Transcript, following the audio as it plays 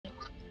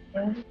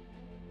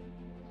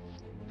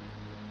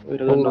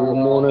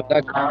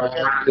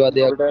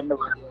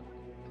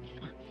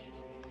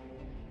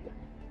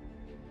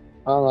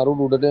අරු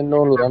උඩට එන්න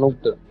ඕනලු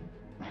රණුක්ට.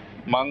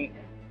 මං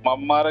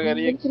මාර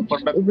ගැරියෙක්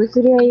පොඩ්ඩක්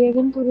උබසිරි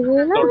අයියගෙන් පුරුදු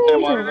වෙලා ටොට්ටේ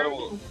මාරු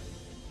කරමුකෝ.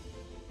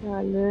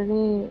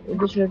 යාළුවනේ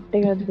උඹ ෂොට්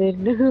එකක්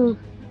දෙන්න.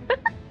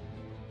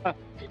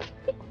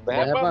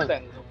 බෑපන්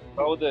දැන්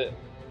කවුද?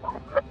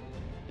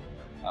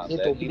 ඒ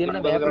තොපි දෙන්න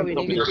බෑපන් වෙන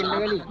එකෙක් එන්න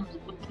ගලින්.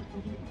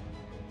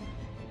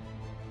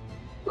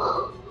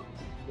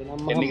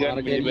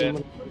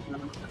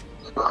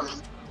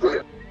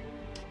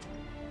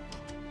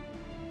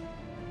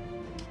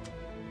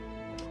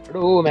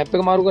 මැප්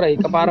එක මාරු කරා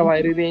එකපාර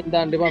වෛරි රේන්ජ්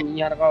දාන්න එපා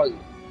මීහරකා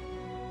වගේ.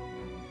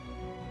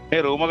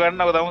 මේ රූම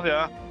ගන්නකො තමසේ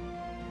ආ.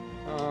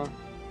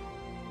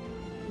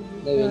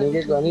 දැන් වෙන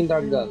එකෙක් ගනින්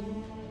ටක් ගාලා.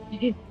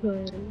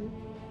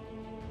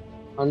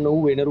 අන්න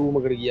ඌ වෙන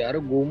රූමකට ගියා. අර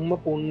ගොම්ම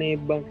පොන්නේ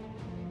බං.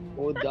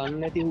 ඕ දන්නේ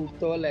නැති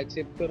හුස්තවල්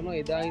ඇක්සෙප්ට් කරනවා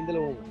එදා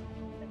ඉඳලා ඕම.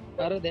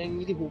 අර දැන්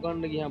ඉති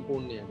හුකන්න ගියාම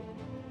පොන්නේ යනවා.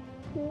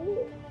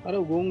 අර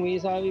ගොන්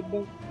වේසාවෙක්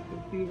බං.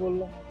 ඉති කොල්ල.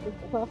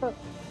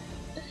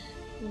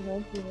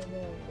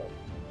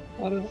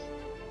 අර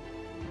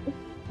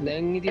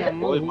දැන් ඉති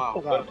අම්මා හුස්ත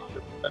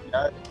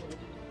කාලා.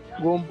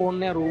 ගොම්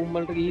පොන්නේ රූම්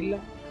වලට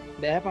ගිහිල්ලා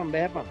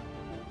බෑපන්.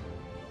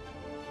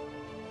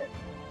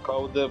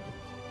 කවුද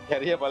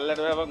කැරිය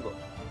පල්ලට බෑපන්කෝ.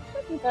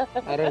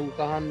 අර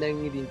උකහන් දැන්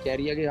ඉතින්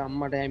කැරියගේ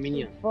අම්මට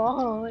හැමිනියා.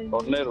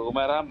 ඔන්න රූම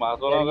අරන්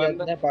මාසෝලා ගන්න.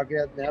 නෑ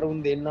පකයක් නෑ අර උන්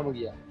දෙන්නම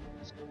ගියා.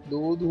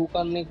 දෝදු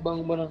හුකන්නෙක් බං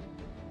උඹන.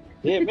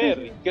 මේ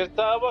රික්වෙස්ට්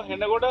ආව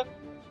හෙනකොට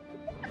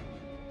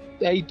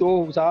ඇයි තෝ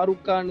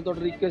සාරුක් කාන්නේ තොට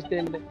රික්වෙස්ට්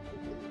දෙන්නේ.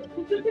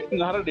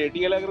 නහර ඩේටි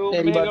කියලා රූම්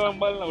එකක මම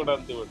බලනකොට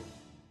අන්තිමට.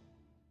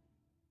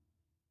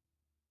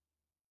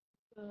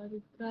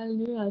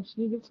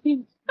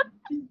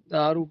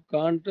 සාරුක්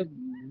කාන්ට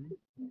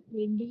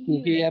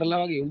කුකේ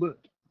ඇරලා වගේ උඹ.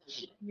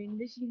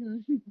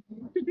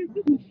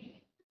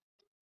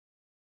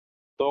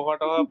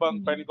 තෝකට වපන්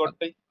පැණි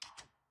කොට්ටේ.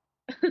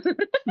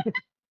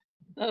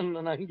 අන්න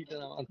නංගිට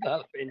නමක්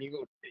දාලා පැණි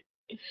කොට්ටේ.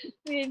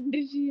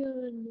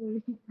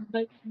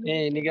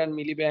 නිකන්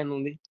මිලි පෑන්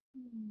උන්දි.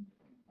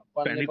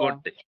 පැණි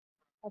කොට්ටේ.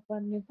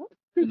 අපන්න එපා.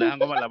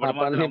 දාංගම ලබන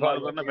මාසේ මාරු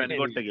කරන පැණි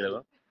කොට්ටේ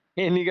කියලා.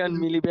 නිකන්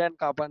මිලි පෑන්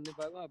කපන්න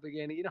එපා අපි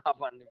කියන්නේ කියන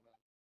හපන්න එපා.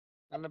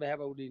 අන්න බෑ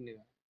පවුඩින් එක.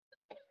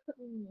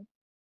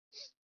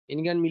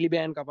 නිකන් මිලි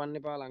පෑන් කපන්න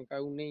එපා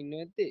ලංකාවේ උන්නේ ඉන්න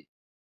ඇත්තේ.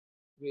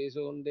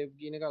 රේසෝන් දෙව්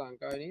කියන එක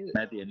ලංකාවේ නේද?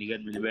 නැති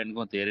නිකන් මිලි පෑන්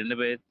කොහොම තේරෙන්න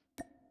බෑ.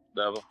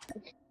 දාපන්.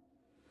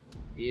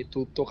 ඒ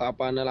තුත්තෝ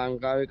කපන්න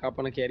ලංකාවේ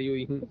කපන කැරියෝ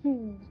ඉන්න.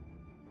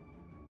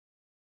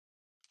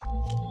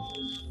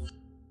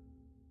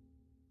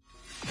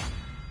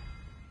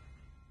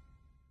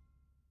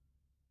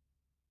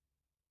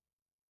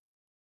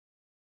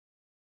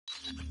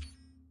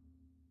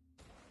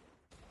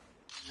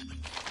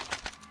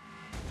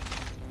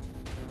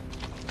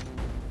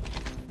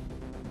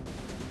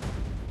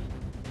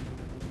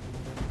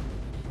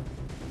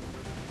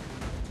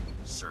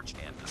 Search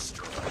and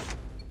destroy.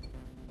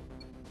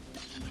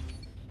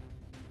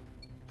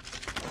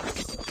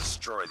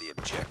 Destroy the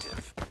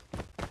objective.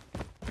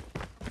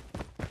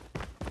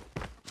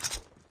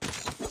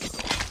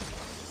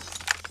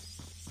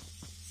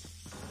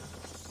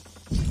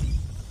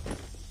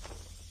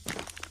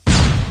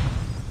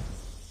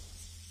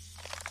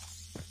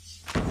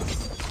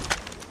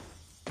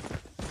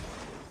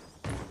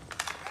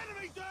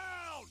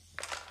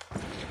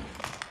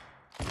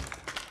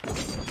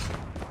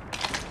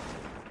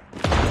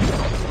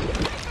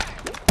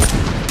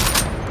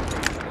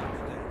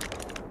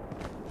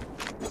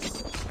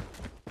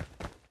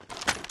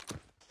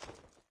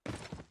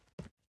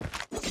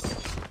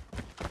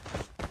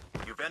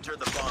 Enter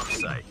the bomb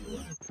site.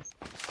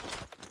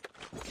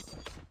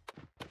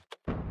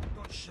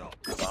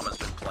 The bomb has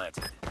been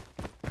planted.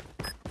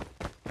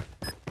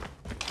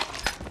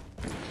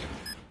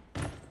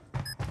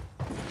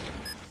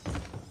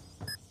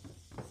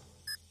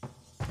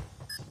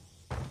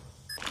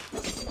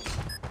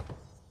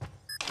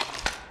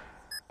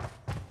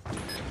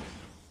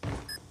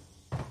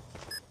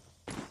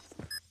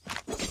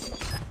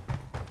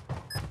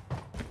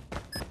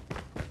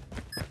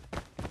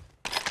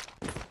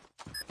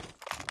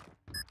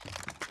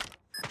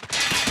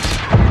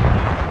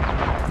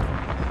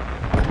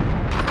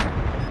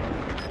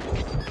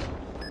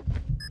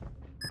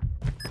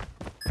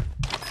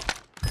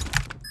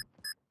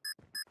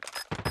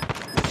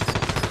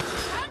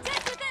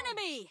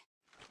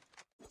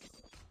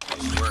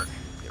 Nice work.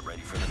 Get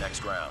ready for the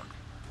next round.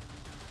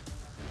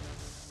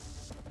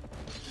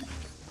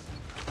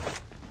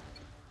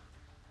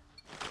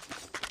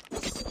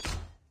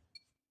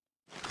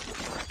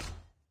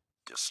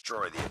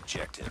 Destroy the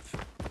objective.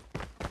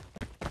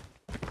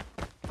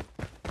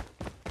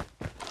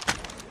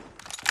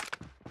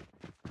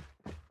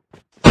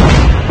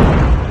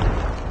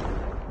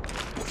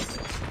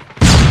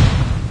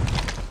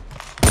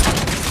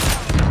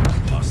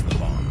 Lost the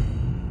bomb.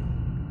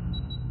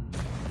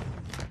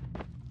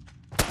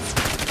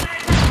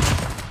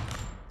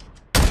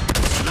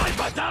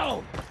 Sniper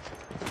down!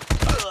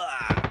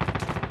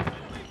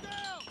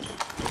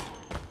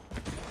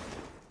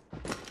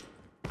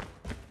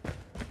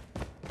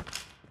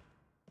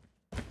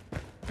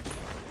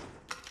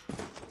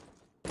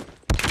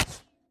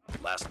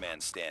 man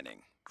standing.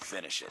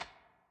 Finish it.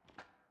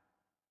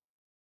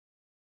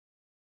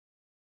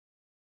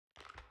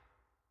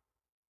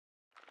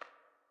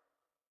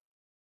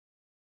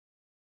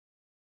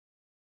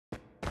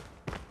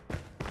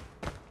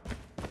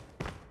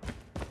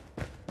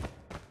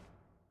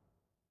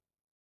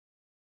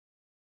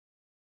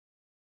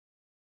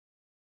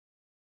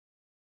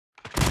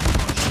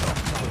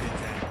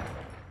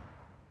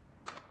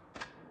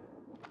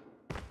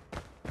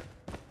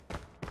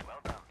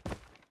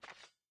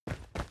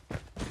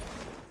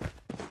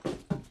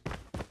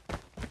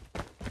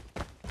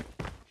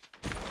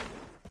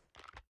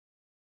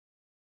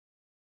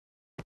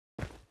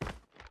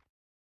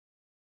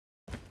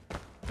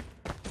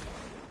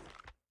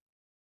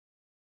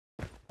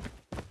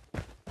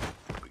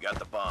 We got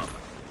the bomb.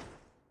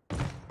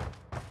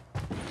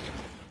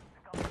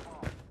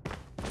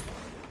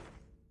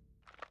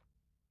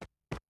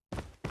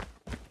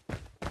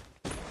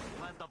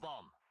 Plant the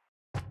bomb.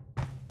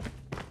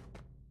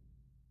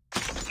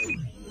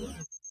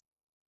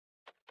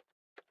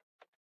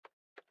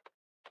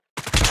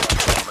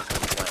 Bomb has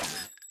been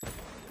planted.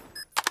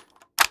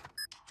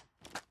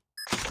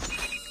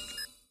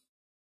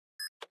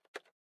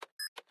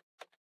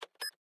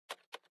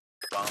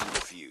 Bomb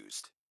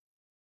defused.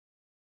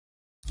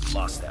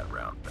 Lost that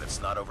round, but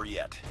it's not over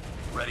yet.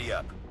 Ready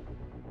up.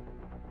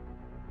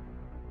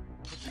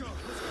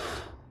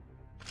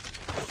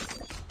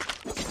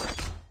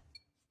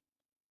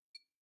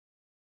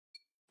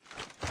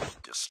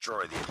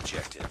 Destroy the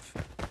objective.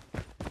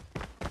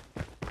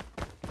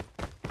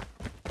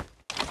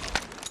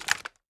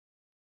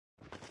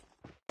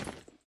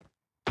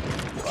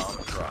 Bomb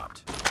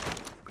dropped.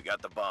 We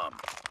got the bomb.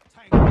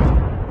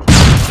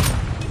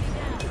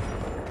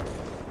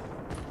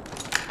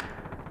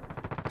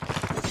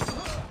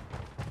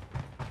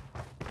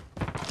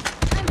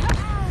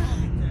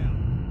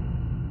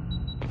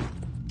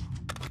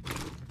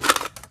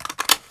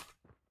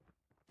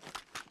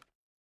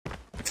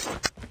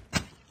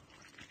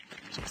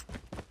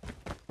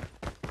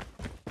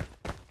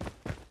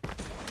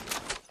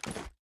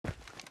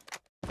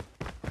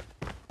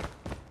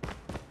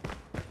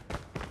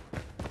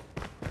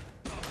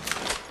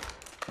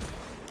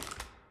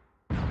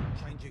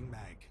 Changing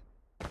mag.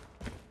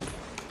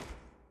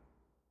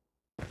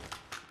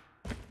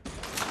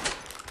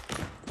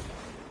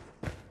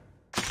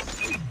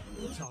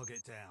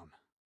 Target down.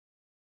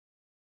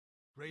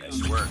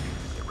 Nice work.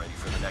 Get ready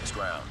for the next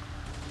round.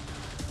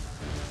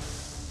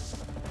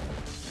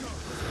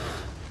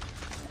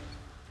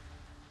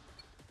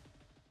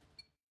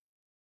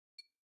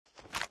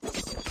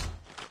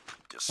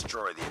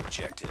 Destroy the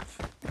objective.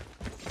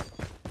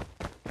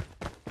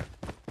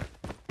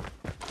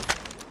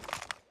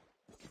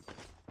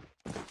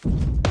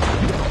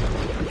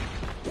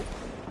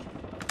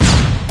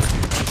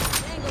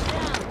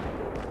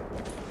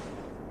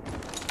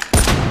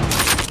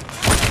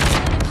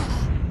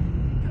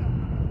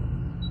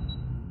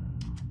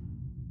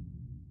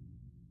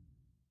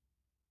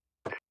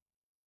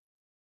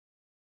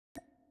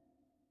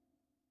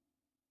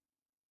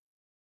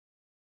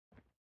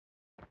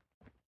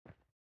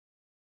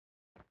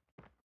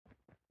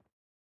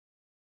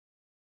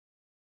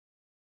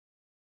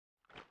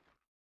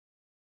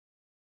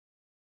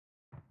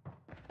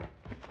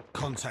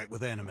 Contact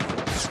with enemy.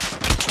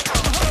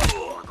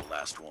 Or the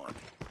last one.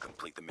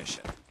 Complete the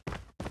mission.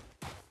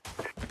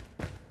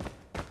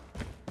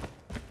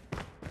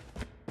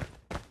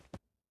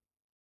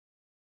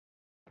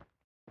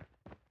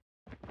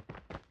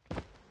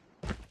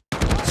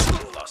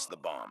 Lost the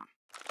bomb.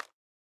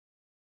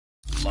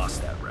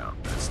 Lost that round,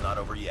 but it's not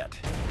over yet.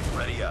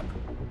 Ready up.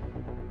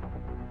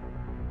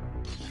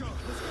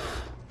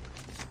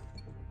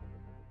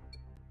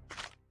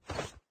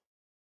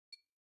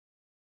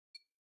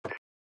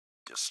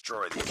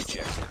 Destroy the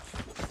objective.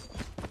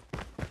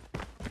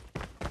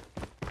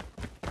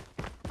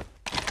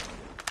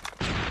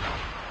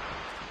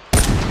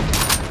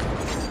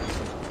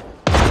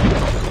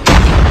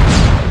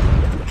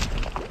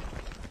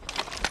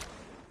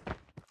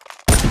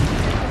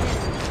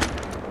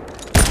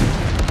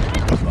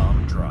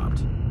 Bomb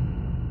dropped.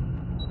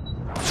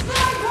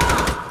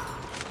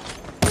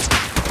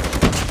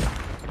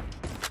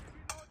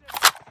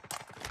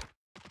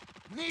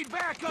 Need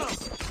backup!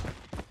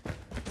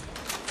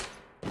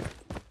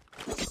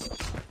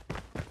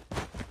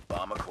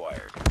 Bomb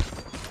acquired.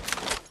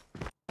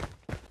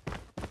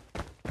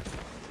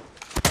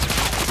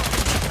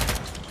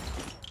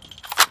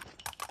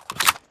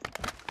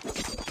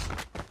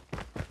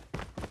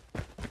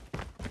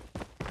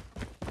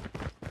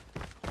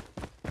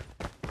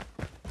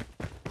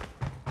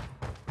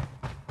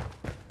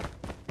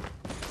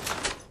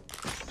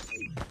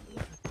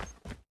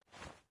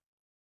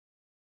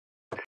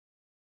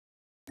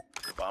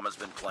 The bomb has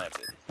been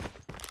planted.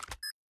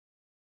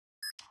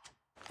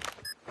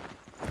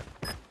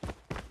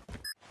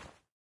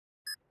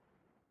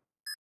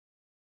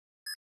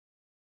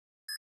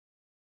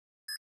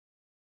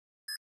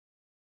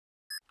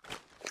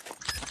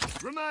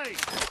 Remain!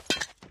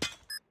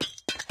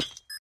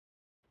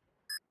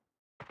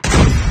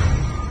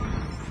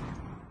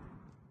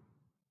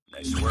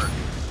 Nice work.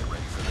 Get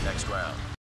ready for the next round.